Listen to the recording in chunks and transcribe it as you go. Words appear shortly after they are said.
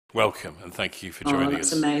Welcome and thank you for Oh, joining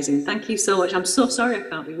that's us. amazing. Thank you so much. I'm so sorry I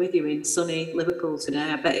can't be with you in sunny Liverpool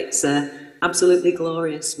today. I bet it's absolutely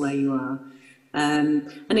glorious where you are.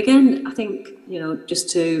 And again, I think, just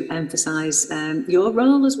to emphasise your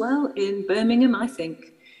role as well in Birmingham, I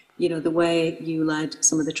think, the way you led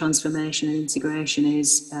some of the transformation and integration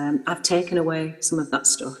is, I've taken away some of that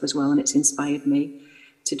stuff as well, and it's inspired me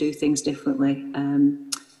to do things differently.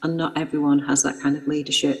 And not everyone has that kind of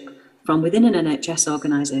leadership from within an NHS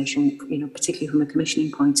organisation, particularly from a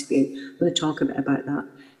commissioning point of view. I'm going to talk a bit about that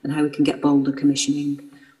and how we can get bolder commissioning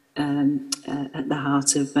at the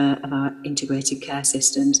heart of our integrated care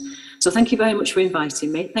systems. So thank you very much for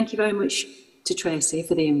inviting me. Thank you very much to Tracy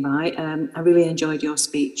for the invite. I really enjoyed your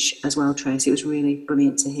speech as well, Tracy. It was really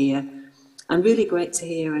brilliant to hear. And really great to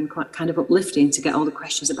hear and quite kind of uplifting to get all the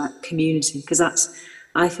questions about community, because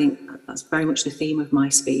I think that's very much the theme of my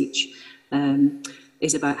speech.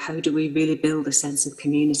 Is about how do we really build a sense of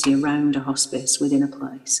community around a hospice within a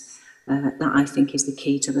place. That I think is the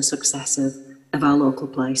key to the success of our local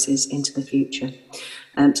places into the future.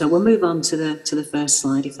 So we'll move on to the first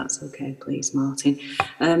slide, if that's okay, please, Martin.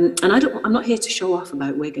 And I'm not here to show off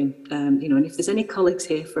about Wigan, and if there's any colleagues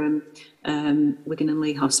here from Wigan and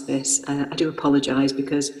Lee Hospice, I do apologise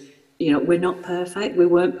because we're not perfect. We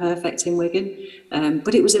weren't perfect in Wigan,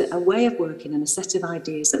 but it was a way of working and a set of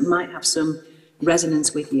ideas that might have some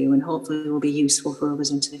resonance with you and hopefully will be useful for others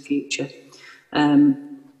into the future.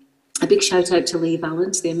 A big shout out to Lee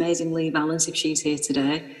Valance, the amazing Lee Valance, if she's here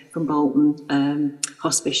today, from Bolton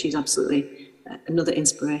Hospice. She's absolutely another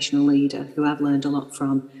inspirational leader who I've learned a lot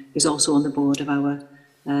from, who's also on the board of our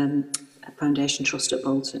Foundation Trust at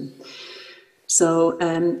Bolton. So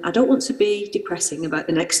I don't want to be depressing about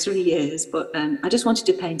the next 3 years, but I just wanted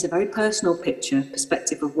to paint a very personal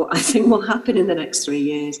perspective of what I think will happen in the next 3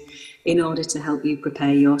 years in order to help you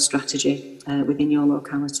prepare your strategy within your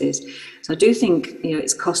localities. So I do think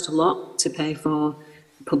it's cost a lot to pay for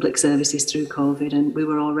public services through COVID, and we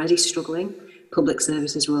were already struggling. Public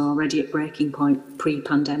services were already at breaking point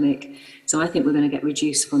pre-pandemic. So I think we're going to get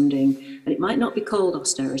reduced funding, and it might not be called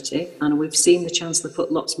austerity. And we've seen the Chancellor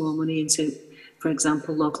put lots more money into, for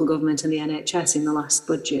example, local government and the NHS in the last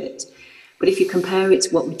budget. But if you compare it to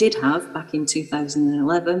what we did have back in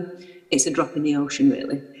 2011, it's a drop in the ocean,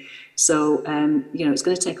 really. So, it's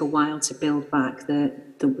going to take a while to build back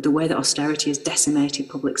the way that austerity has decimated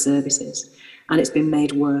public services, and it's been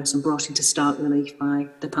made worse and brought into stark relief by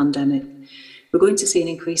the pandemic. We're going to see an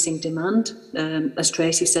increasing demand. As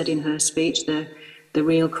Tracy said in her speech, the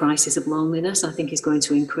real crisis of loneliness, I think, is going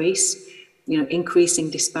to increase. Increasing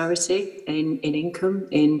disparity in income,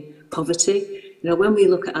 in poverty. When we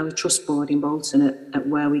look at our trust board in Bolton at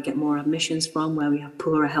where we get more admissions from, where we have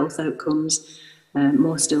poorer health outcomes,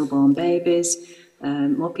 more stillborn babies,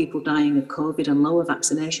 more people dying of COVID and lower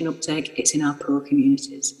vaccination uptake, it's in our poor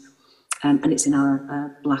communities. And it's in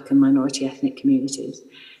our black and minority ethnic communities.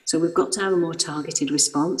 So we've got to have a more targeted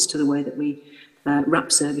response to the way that we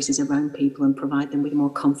wrap services around people and provide them with more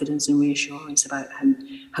confidence and reassurance about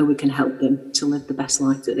how we can help them to live the best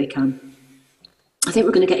life that they can. I think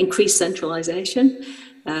we're going to get increased centralisation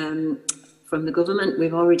from the government.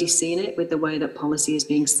 We've already seen it with the way that policy is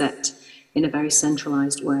being set in a very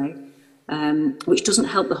centralised way, which doesn't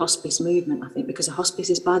help the hospice movement, I think, because the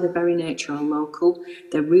hospices, by their very nature, are local.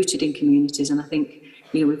 They're rooted in communities, and I think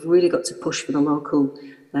we've really got to push for the local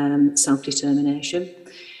self-determination.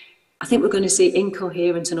 I think we're going to see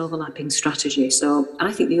incoherent and overlapping strategy. So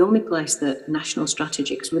I think the only place that national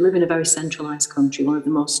strategy, because we live in a very centralised country, one of the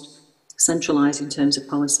most centralised in terms of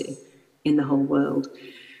policy in the whole world.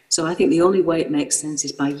 So I think the only way it makes sense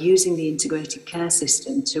is by using the integrated care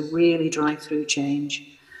system to really drive through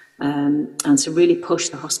change and to really push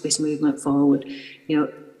the hospice movement forward.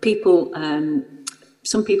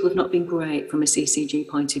 Some people have not been great from a CCG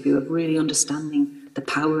point of view of really understanding the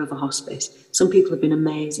power of a hospice. Some people have been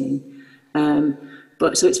amazing.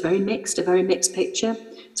 But so it's a very mixed picture.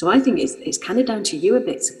 So I think it's kind of down to you a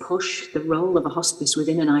bit to push the role of a hospice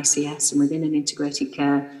within an ICS and within an integrated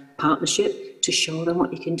care partnership to show them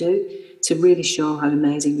what you can do, to really show how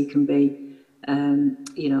amazing you can be. And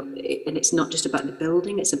it's not just about the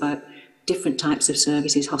building, it's about different types of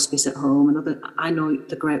services, hospice at home and other. I know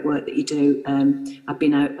the great work that you do. I've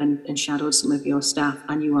been out and shadowed some of your staff,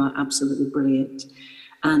 and you are absolutely brilliant.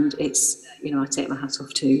 And it's, I take my hat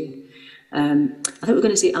off to you. I think we're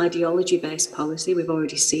going to see ideology-based policy. We've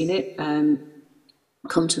already seen it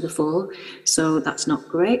come to the fore, so that's not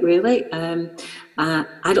great, really.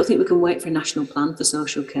 I don't think we can wait for a national plan for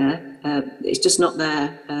social care. It's just not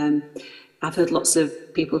there. I've heard lots of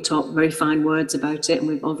people talk very fine words about it, and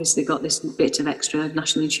we've obviously got this bit of extra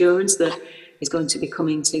national insurance that is going to be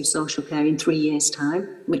coming to social care in 3 years' time,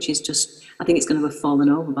 which is just, I think it's going to have fallen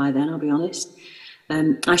over by then, I'll be honest.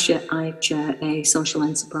 I chair a social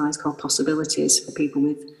enterprise called Possibilities for people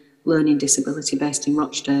with learning disability based in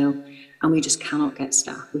Rochdale, and we just cannot get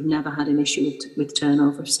staff. We've never had an issue with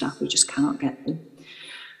turnover of staff, we just cannot get them.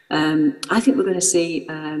 I think we're going to see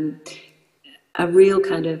a real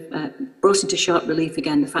kind of brought into sharp relief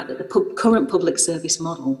again the fact that the current public service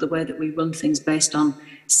model, the way that we run things based on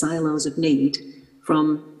silos of need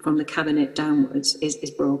from the cabinet downwards,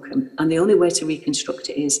 is broken. And the only way to reconstruct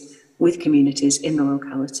it is with communities in the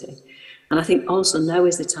locality. And I think also now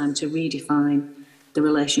is the time to redefine the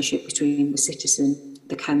relationship between the citizen,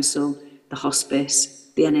 the council, the hospice,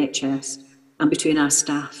 the NHS, and between our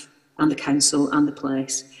staff and the council and the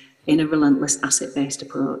place in a relentless asset-based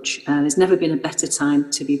approach. There's never been a better time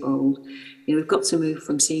to be bold. You know, we've got to move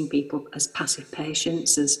from seeing people as passive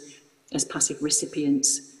patients, as passive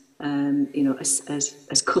recipients, you know,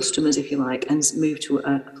 as customers, if you like, and move to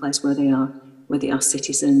a place where they are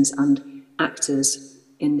citizens and actors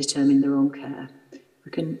in determining their own care.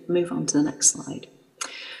 We can move on to the next slide.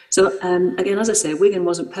 So again, as I say, Wigan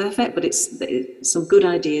wasn't perfect, but it's some good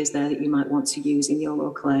ideas there that you might want to use in your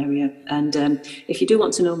local area. And if you do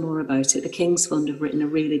want to know more about it, the King's Fund have written a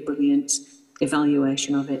really brilliant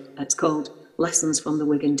evaluation of it. It's called Lessons from the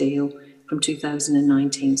Wigan Deal from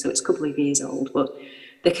 2019. So it's a couple of years old, but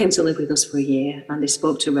they came to live with us for a year and they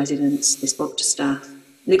spoke to residents, they spoke to staff.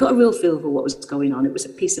 And they got a real feel for what was going on. It was a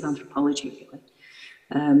piece of anthropology, really.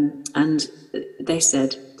 And they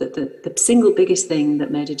said that the single biggest thing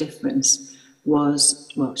that made a difference was,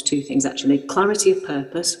 well, it's two things actually: clarity of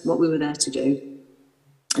purpose, what we were there to do,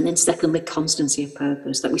 and then secondly, constancy of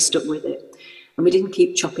purpose, that we stuck with it. And we didn't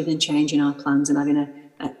keep chopping and changing our plans and having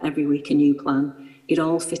every week a new plan. It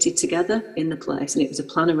all fitted together in the place, and it was a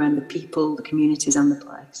plan around the people, the communities and the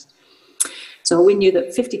place. So we knew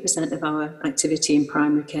that 50% of our activity in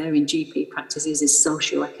primary care in GP practices is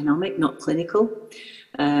socio-economic, not clinical.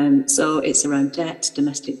 So it's around debt,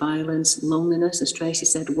 domestic violence, loneliness, as Tracy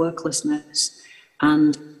said, worklessness,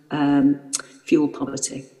 and fuel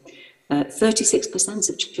poverty. 36%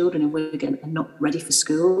 of children in Wigan are not ready for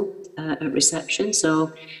school at reception.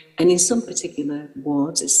 So, and in some particular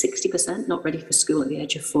wards, it's 60% not ready for school at the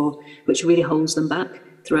age of 4, which really holds them back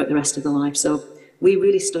throughout the rest of their life. So we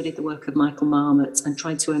really studied the work of Michael Marmot and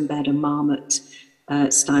tried to embed a Marmot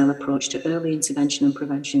style approach to early intervention and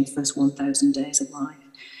prevention in the first 1,000 days of life.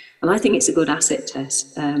 And I think it's a good acid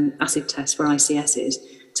test for ICSs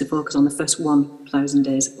to focus on the first 1,000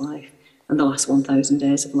 days of life and the last 1,000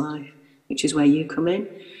 days of life, which is where you come in,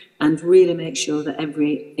 and really make sure that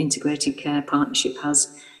every integrated care partnership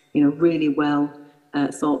has, you know, really well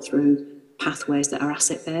thought through pathways that are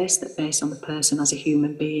asset-based, that based on the person as a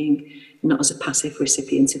human being, not as a passive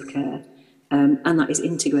recipient of care, and that is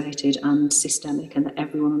integrated and systemic, and that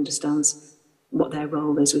everyone understands what their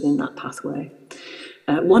role is within that pathway.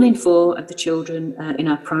 1 in 4 of the children in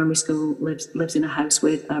our primary school lives in a house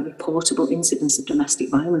with a reportable incidence of domestic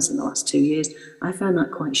violence in the last 2 years. I found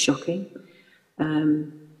that quite shocking.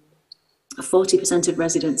 40% of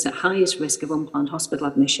residents at highest risk of unplanned hospital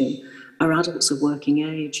admission are adults of working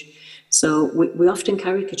age. So we often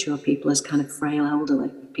caricature people as kind of frail elderly,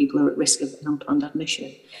 people who are at risk of an unplanned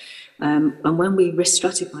admission. And when we risk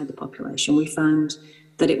stratified the population, we found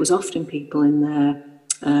that it was often people in their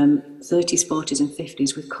 30s, 40s and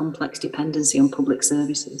 50s with complex dependency on public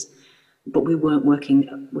services. But we weren't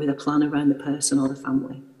working with a plan around the person or the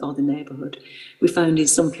family or the neighbourhood. We found in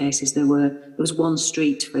some cases there was one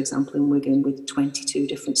street, for example, in Wigan with 22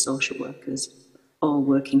 different social workers, all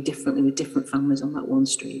working differently with different families on that one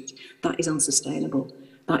street. That is unsustainable.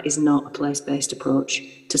 That is not a place-based approach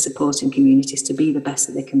to supporting communities to be the best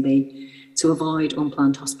that they can be, to avoid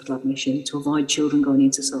unplanned hospital admission, to avoid children going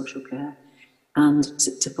into social care, and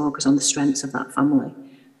to focus on the strengths of that family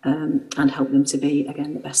and help them to be,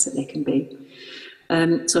 again, the best that they can be.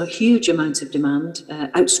 So a huge amount of demand,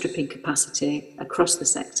 outstripping capacity across the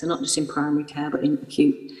sector, not just in primary care, but in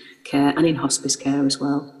acute care and in hospice care as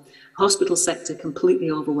well. Hospital sector completely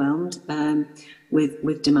overwhelmed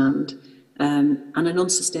with demand, and an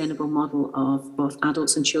unsustainable model of both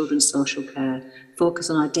adults and children's social care, focus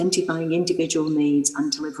on identifying individual needs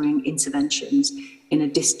and delivering interventions in a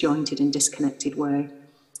disjointed and disconnected way.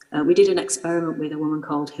 We did an experiment with a woman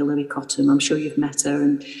called Hilary Cottam. I'm sure you've met her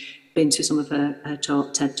and been to some of her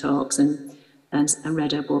TED Talks and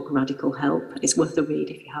read her book, Radical Help. It's worth a read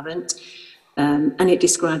if you haven't. And it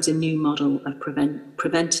describes a new model of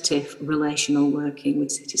preventative relational working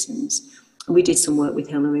with citizens. And we did some work with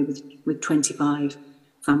Hilary with 25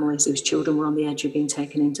 families whose children were on the edge of being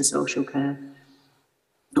taken into social care.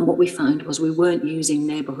 And what we found was we weren't using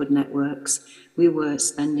neighbourhood networks. We were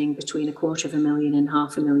spending between $250,000 and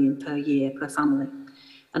 $500,000 per year per family.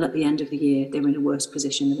 And at the end of the year, they were in a worse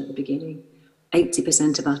position than at the beginning.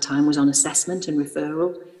 80% of our time was on assessment and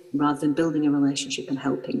referral, rather than building a relationship and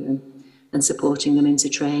helping them and supporting them into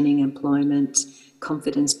training, employment,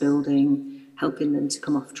 confidence building, helping them to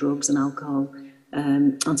come off drugs and alcohol,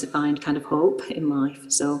 and to find kind of hope in life.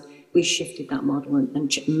 So we shifted that model and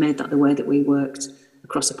made that the way that we worked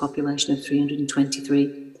across a population of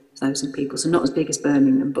 323,000 people. So not as big as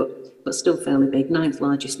Birmingham, but still fairly big, 9th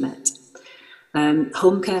largest Met.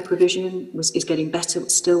 Home care provision is getting better,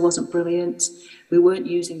 but still wasn't brilliant. We weren't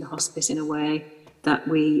using the hospice in a way that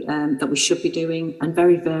we should be doing, and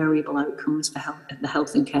very variable outcomes for the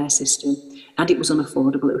health and care system. And it was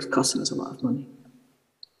unaffordable, it was costing us a lot of money.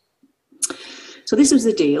 So this was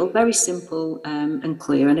the deal, very simple and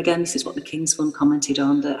clear. And again, this is what the King's Fund commented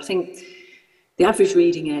on, that I think the average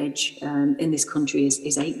reading age in this country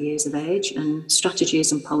is 8 years of age, and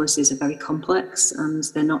strategies and policies are very complex and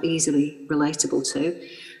they're not easily relatable to,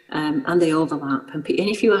 and they overlap. And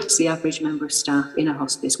if you ask the average member of staff in a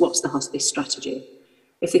hospice, what's the hospice strategy?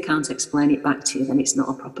 If they can't explain it back to you, then it's not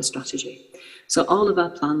a proper strategy. So all of our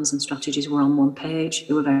plans and strategies were on one page.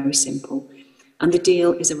 They were very simple. And the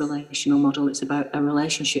deal is a relational model. It's about a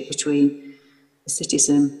relationship between the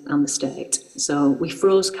citizen and the state. So we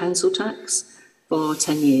froze council tax for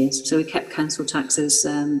 10 years. So we kept council taxes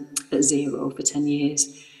at zero for 10 years.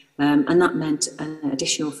 And that meant an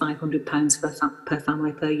additional £500 per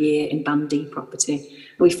family per year in Band D property.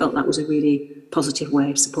 And we felt that was a really positive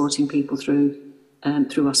way of supporting people through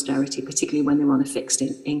austerity, particularly when they were on a fixed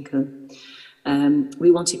income. We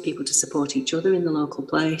wanted people to support each other in the local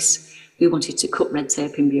place. We wanted to cut red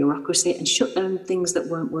tape and bureaucracy and shut down things that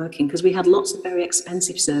weren't working, because we had lots of very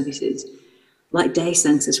expensive services, like day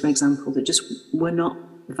centres, for example, that just were not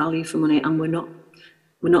value for money, and we're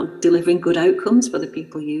not delivering good outcomes for the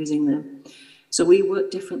people using them. So we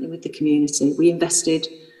worked differently with the community. We invested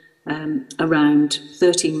around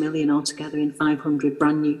 13 million altogether in 500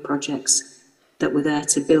 brand new projects that were there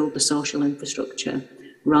to build the social infrastructure,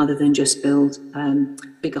 rather than just build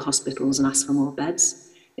bigger hospitals and ask for more beds.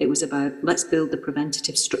 It was about, let's build the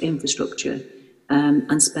preventative infrastructure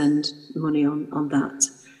and spend money on that.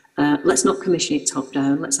 Let's not commission it top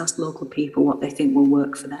down. Let's ask local people what they think will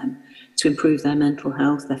work for them to improve their mental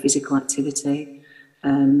health, their physical activity,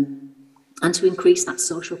 and to increase that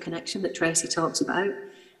social connection that Tracy talks about.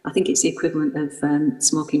 I think it's the equivalent of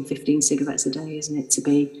smoking 15 cigarettes a day, isn't it, to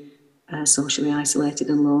be socially isolated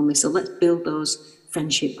and lonely. So let's build those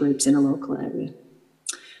friendship groups in a local area.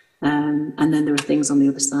 And then there are things on the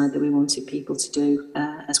other side that we wanted people to do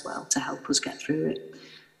as well to help us get through it.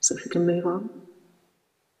 So if we can move on.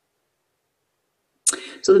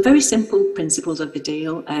 So the very simple principles of the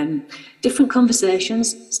deal, different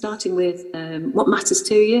conversations, starting with what matters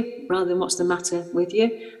to you rather than what's the matter with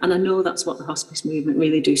you. And I know that's what the hospice movement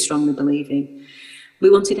really do strongly believe in. We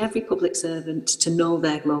wanted every public servant to know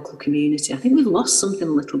their local community. I think we've lost something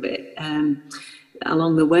a little bit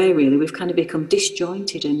along the way, really. We've kind of become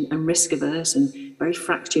disjointed and risk averse and very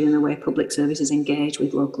fractured in the way public services engage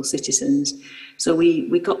with local citizens. So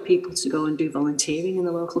we got people to go and do volunteering in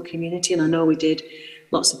the local community, and I know we did.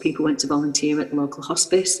 Lots of people went to volunteer at the local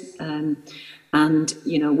hospice, and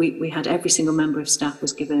you know, we had every single member of staff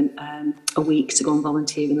was given a week to go and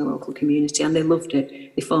volunteer in the local community, and they loved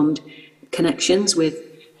it. They formed connections with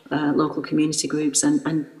local community groups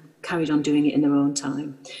and carried on doing it in their own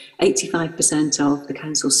time. 85% of the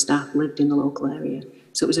council staff lived in the local area,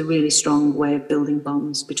 so it was a really strong way of building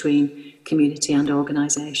bonds between community and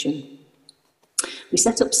organisation. We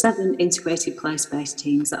set up 7 integrated place-based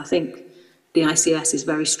teams that I think the ICS is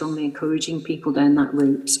very strongly encouraging people down that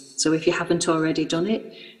route. So if you haven't already done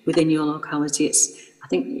it within your locality, I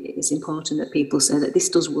think it's important that people say that this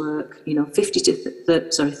does work. You know, 30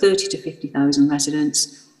 to 50,000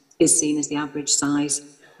 residents is seen as the average size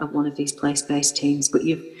of one of these place-based teams. But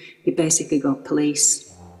you've basically got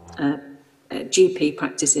police, GP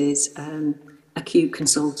practices, acute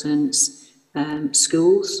consultants,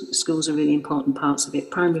 schools. Schools are really important parts of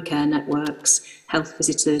it. Primary care networks, health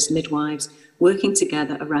visitors, midwives, working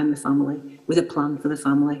together around the family with a plan for the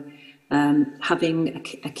family. Having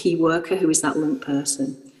a key worker who is that link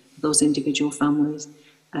person, those individual families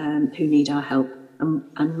who need our help,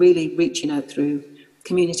 and really reaching out through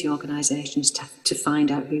community organisations to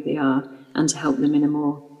find out who they are and to help them in a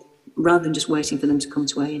more, rather than just waiting for them to come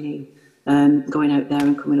to A&E, going out there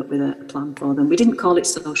and coming up with a plan for them. We didn't call it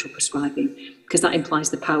social prescribing because that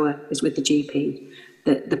implies the power is with the GP.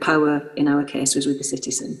 The power in our case was with the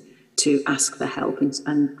citizen to ask for help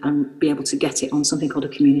and be able to get it on something called a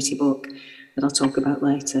community book that I'll talk about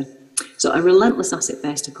later. So a relentless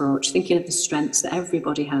asset-based approach, thinking of the strengths that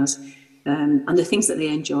everybody has and the things that they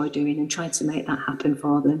enjoy doing, and trying to make that happen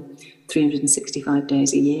for them 365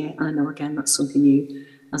 days a year. And I know, again, that's something you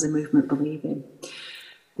as a movement believe in.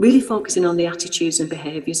 Really focusing on the attitudes and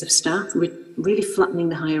behaviours of staff, really flattening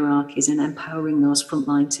the hierarchies and empowering those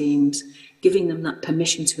frontline teams, giving them that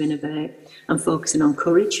permission to innovate, and focusing on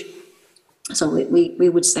courage. So we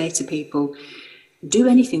would say to people, do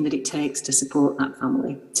anything that it takes to support that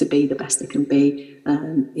family to be the best they can be.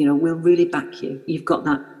 You know, we'll really back you. You've got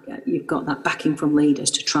that backing from leaders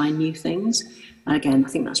to try new things. And again, I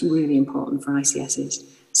think that's really important for ICSs,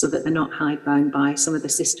 so that they're not hidebound by some of the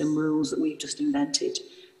system rules that we've just invented,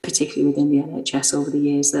 particularly within the NHS over the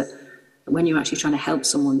years, that when you're actually trying to help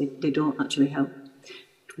someone, they don't actually help.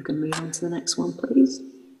 If we can move on to the next one, please.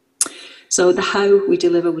 So the how we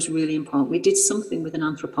deliver was really important. We did something with an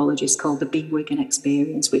anthropologist called the Big Wigan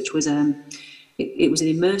Experience, which was it was an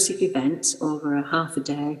immersive event over a half a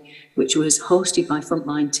day, which was hosted by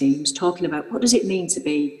frontline teams, talking about what does it mean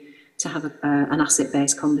to have an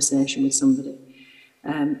asset-based conversation with somebody.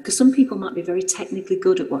 Because some people might be very technically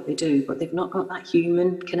good at what they do, but they've not got that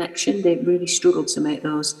human connection. They really struggle to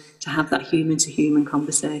have that human-to-human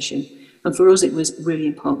conversation. And for us, it was really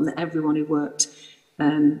important that everyone who worked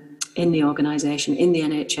in the organisation, in the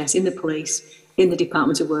NHS, in the police, in the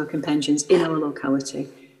Department of Work and Pensions, in our locality,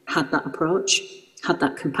 had that approach, had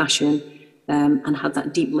that compassion, and had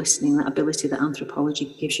that deep listening, that ability that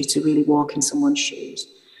anthropology gives you to really walk in someone's shoes.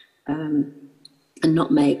 And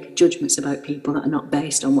not make judgments about people that are not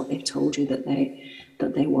based on what they've told you that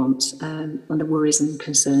they want, and the worries and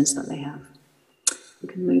concerns that they have. We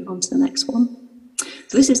can move on to the next one.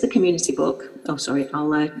 So this is the community book. Oh, sorry,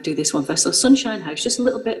 I'll do this one first. So Sunshine House, just a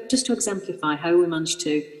little bit, just to exemplify how we managed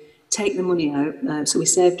to take the money out. So we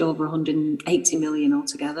saved over 180 million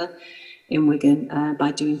altogether in Wigan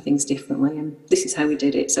by doing things differently, and this is how we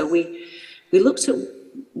did it. So we looked at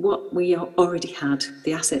what we already had,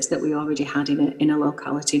 the assets that we already had in a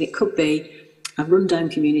locality, and it could be a rundown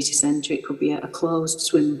community centre, it could be a closed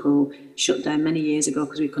swimming pool shut down many years ago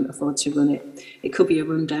because we couldn't afford to run it. It could be a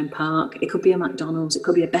rundown park, it could be a McDonald's, it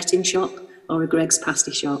could be a betting shop or a Greg's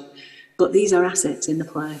pasty shop. But these are assets in the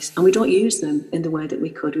place, and we don't use them in the way that we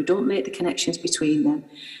could. We don't make the connections between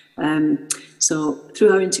them. So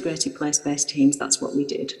through our integrated place-based teams, that's what we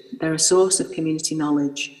did. They're a source of community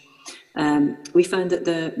knowledge. We found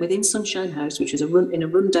that within Sunshine House, which was in a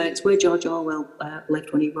rundown, it's where George Orwell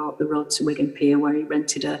lived when he wrote The Road to Wigan Pier, where he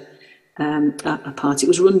rented a part. It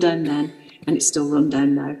was run down then, and it's still run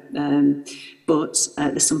down now. But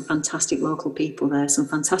there's some fantastic local people there, some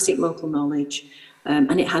fantastic local knowledge,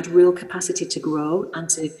 and it had real capacity to grow and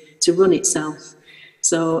to run itself.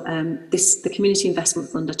 So the Community Investment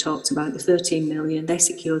Fund I talked about, the 13 million, they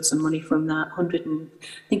secured some money from that. I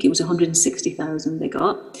think it was 160,000 they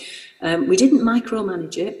got. We didn't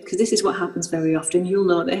micromanage it, because this is what happens very often. You'll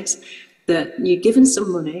know this, that you're given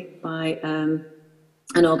some money by an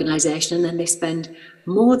organisation, and then they spend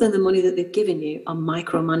more than the money that they've given you on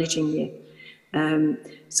micromanaging you.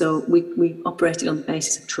 So we operated on the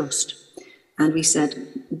basis of trust. And we said,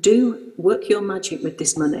 work your magic with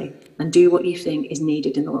this money and do what you think is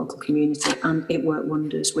needed in the local community. And it worked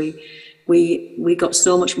wonders. We got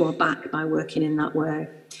so much more back by working in that way.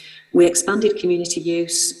 We expanded community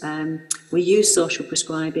use. We used social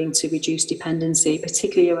prescribing to reduce dependency,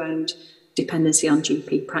 particularly around dependency on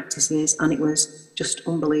GP practices. And it was just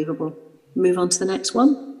unbelievable. Move on to the next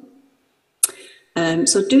one.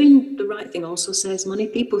 So doing the right thing also saves money.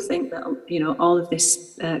 People think that, all of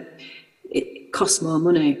this, it costs more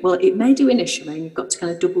money. Well, it may do initially, and you've got to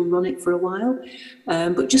kind of double run it for a while.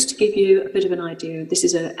 But just to give you a bit of an idea, this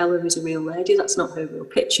is Ella is a real lady. That's not her real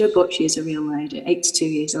picture, but she is a real lady, 82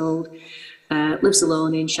 years old, lives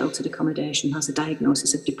alone in sheltered accommodation, has a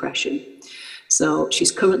diagnosis of depression. So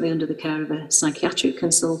she's currently under the care of a psychiatric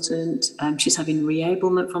consultant. She's having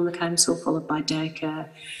reablement from the council, followed by daycare,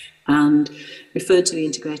 and referred to the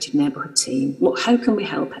integrated neighbourhood team. Well, how can we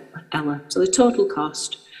help Ella? So the total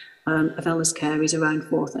cost of Ella's care is around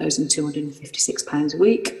 £4,256 a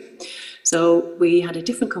week. So we had a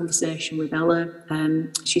different conversation with Ella.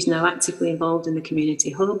 She's now actively involved in the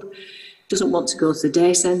community hub, doesn't want to go to the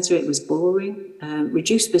day centre, it was boring,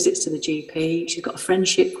 reduced visits to the GP, she's got a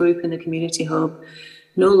friendship group in the community hub,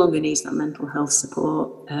 no longer needs that mental health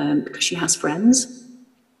support because she has friends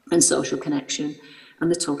and social connection, and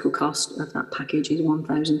the total cost of that package is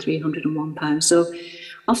 £1,301. So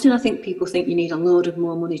often I think people think you need a load of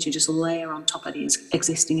more money to just layer on top of the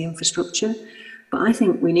existing infrastructure. But I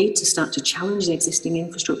think we need to start to challenge the existing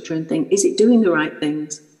infrastructure and think, is it doing the right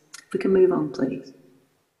things? If we can move on, please.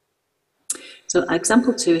 So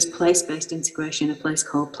example 2 is place-based integration in a place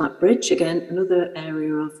called Plattbridge. Again, another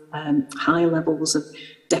area of high levels of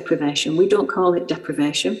deprivation. We don't call it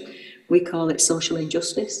deprivation, we call it social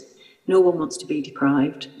injustice. No one wants to be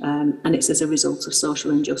deprived, and it's as a result of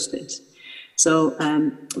social injustice. So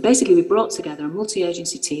basically we brought together a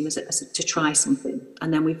multi-agency team to try something,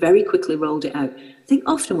 and then we very quickly rolled it out. I think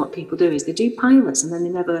often what people do is they do pilots and then they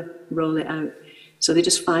never roll it out. So they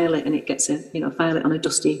just file it and it gets file it on a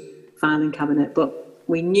dusty filing cabinet. But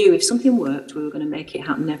we knew if something worked, we were going to make it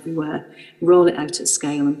happen everywhere, roll it out at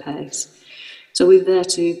scale and pace. So we were there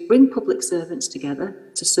to bring public servants together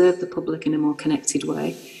to serve the public in a more connected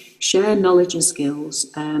way, share knowledge and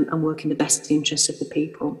skills, and work in the best interests of the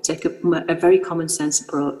people, take a very common sense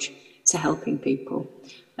approach to helping people,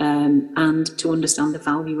 and to understand the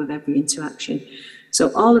value of every interaction.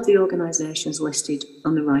 So all of the organisations listed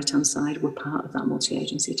on the right-hand side were part of that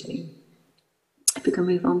multi-agency team. If we can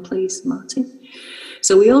move on, please, Martin.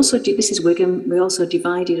 So we also did, this is Wigan, we also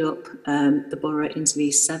divided up the borough into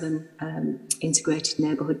these 7 integrated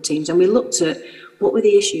neighbourhood teams, and we looked at what were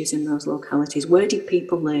the issues in those localities, where did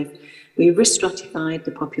people live. We risk stratified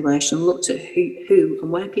the population, looked at who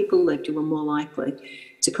and where people lived who were more likely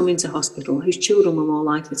to come into hospital, whose children were more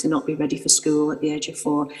likely to not be ready for school at the age of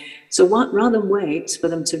 4. So rather than wait for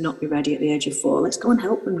them to not be ready at the age of 4, let's go and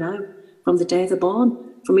help them now, from the day they're born,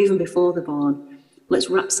 from even before they're born. Let's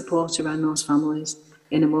wrap support around those families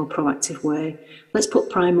in a more proactive way. Let's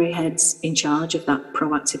put primary heads in charge of that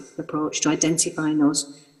proactive approach to identifying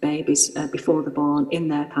those babies before they're born in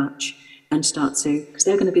their patch, and start to, because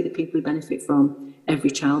they're going to be the people who benefit from every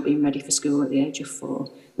child being ready for school at the age of 4,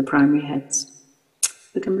 the primary heads.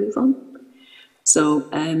 We can move on. So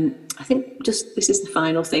I think just this is the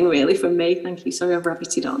final thing really from me. Thank you, sorry I've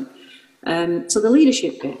rabbited on. So the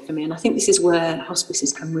leadership bit for me, and I think this is where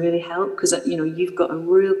hospices can really help, because you've got a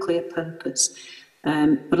real clear purpose,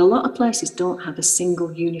 but a lot of places don't have a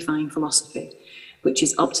single unifying philosophy, which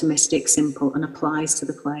is optimistic, simple, and applies to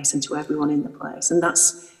the place and to everyone in the place. And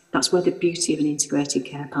that's where the beauty of an integrated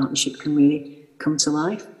care partnership can really come to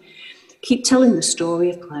life. Keep telling the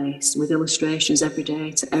story of place with illustrations every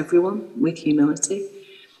day to everyone with humility.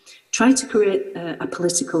 Try to create a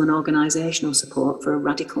political and organisational support for a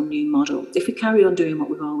radical new model. If we carry on doing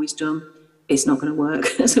what we've always done, it's not going to work.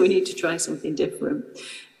 So we need to try something different.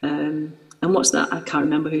 And what's that? I can't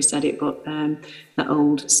remember who said it, but that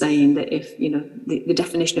old saying that if, the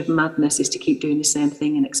definition of madness is to keep doing the same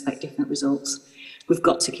thing and expect different results. We've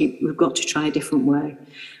got to try a different way.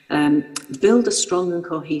 Build a strong and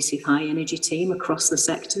cohesive high energy team across the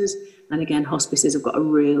sectors. And again, hospices have got a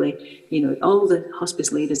really, all the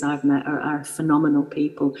hospice leaders I've met are phenomenal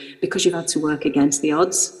people, because you've had to work against the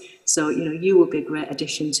odds. So, you will be a great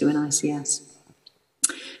addition to an ICS.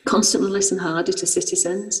 Constantly listen harder to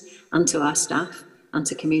citizens and to our staff and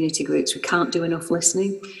to community groups. We can't do enough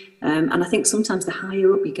listening. And I think sometimes the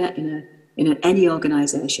higher up you get in any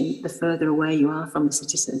organisation, the further away you are from the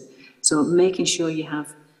citizen. So making sure you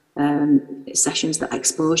have sessions that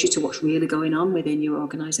expose you to what's really going on within your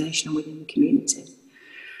organisation and within the community.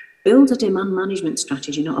 Build a demand management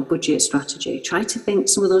strategy, not a budget strategy. Try to think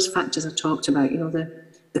some of those factors I talked about,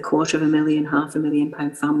 the £250,000,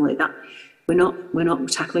 £500,000 family, that we're not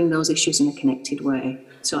tackling those issues in a connected way.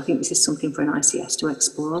 So I think this is something for an ICS to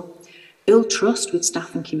explore. Build trust with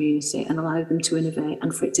staff and community and allow them to innovate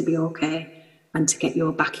and for it to be okay, and to get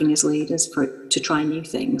your backing as leaders to try new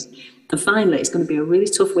things. And finally, it's going to be a really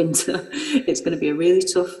tough winter. It's going to be a really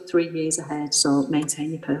tough 3 years ahead, so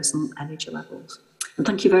maintain your personal energy levels. And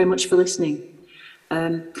thank you very much for listening.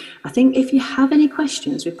 I think if you have any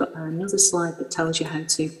questions, we've got another slide that tells you how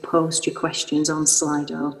to post your questions on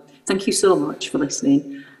Slido. Thank you so much for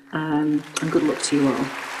listening, and good luck to you all.